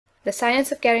The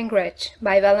Science of Getting Rich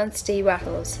by Wallace D.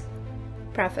 Wattles.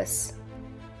 Preface.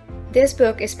 This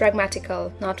book is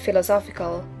pragmatical, not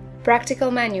philosophical, practical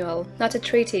manual, not a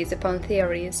treatise upon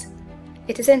theories.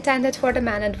 It is intended for the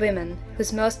men and women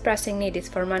whose most pressing need is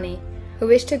for money, who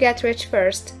wish to get rich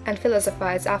first and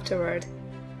philosophize afterward.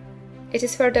 It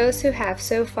is for those who have,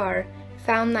 so far,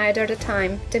 found neither the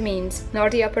time, the means,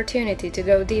 nor the opportunity to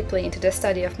go deeply into the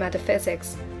study of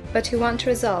metaphysics, but who want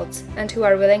results and who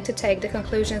are willing to take the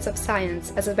conclusions of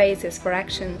science as a basis for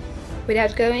action,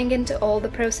 without going into all the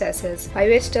processes by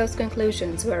which those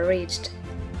conclusions were reached.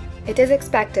 It is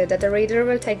expected that the reader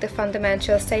will take the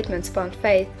fundamental statements upon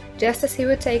faith, just as he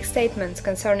would take statements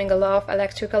concerning a law of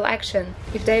electrical action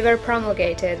if they were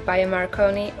promulgated by a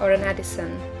Marconi or an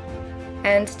Edison.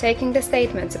 And, taking the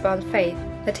statements upon faith,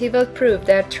 that he will prove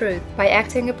their truth by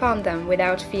acting upon them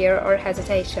without fear or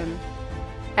hesitation.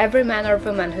 Every man or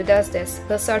woman who does this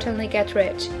will certainly get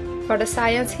rich, for the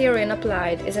science herein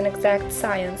applied is an exact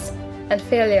science, and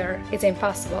failure is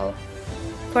impossible.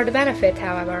 For the benefit,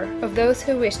 however, of those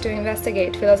who wish to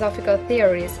investigate philosophical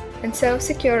theories and so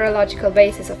secure a logical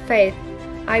basis of faith,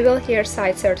 I will here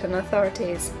cite certain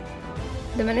authorities.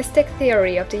 The monistic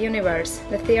theory of the universe,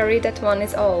 the theory that one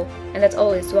is all, and that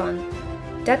all is one.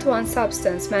 That one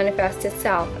substance manifests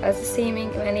itself as the seeming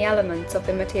many elements of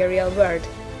the material world,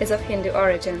 is of Hindu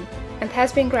origin, and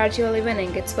has been gradually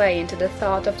winning its way into the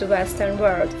thought of the Western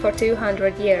world for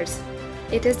 200 years.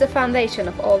 It is the foundation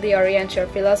of all the Oriental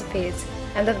philosophies,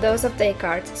 and of those of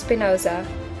Descartes, Spinoza,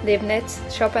 Leibniz,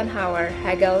 Schopenhauer,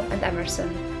 Hegel, and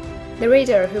Emerson. The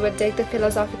reader who would dig the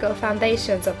philosophical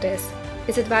foundations of this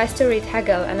is advised to read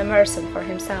Hegel and Emerson for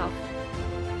himself.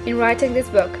 In writing this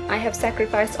book, I have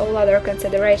sacrificed all other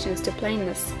considerations to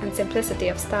plainness and simplicity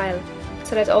of style,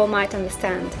 so that all might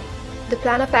understand. The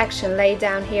plan of action laid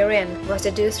down herein was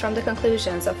deduced from the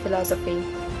conclusions of philosophy.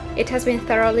 It has been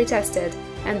thoroughly tested,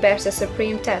 and bears the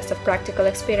supreme test of practical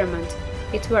experiment.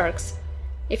 It works.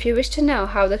 If you wish to know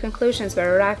how the conclusions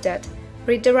were arrived at,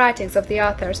 read the writings of the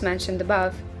authors mentioned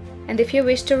above, and if you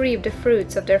wish to reap the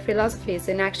fruits of their philosophies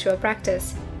in actual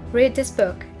practice, read this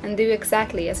book and do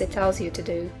exactly as it tells you to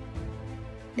do.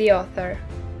 The Author.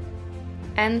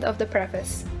 End of the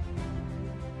preface.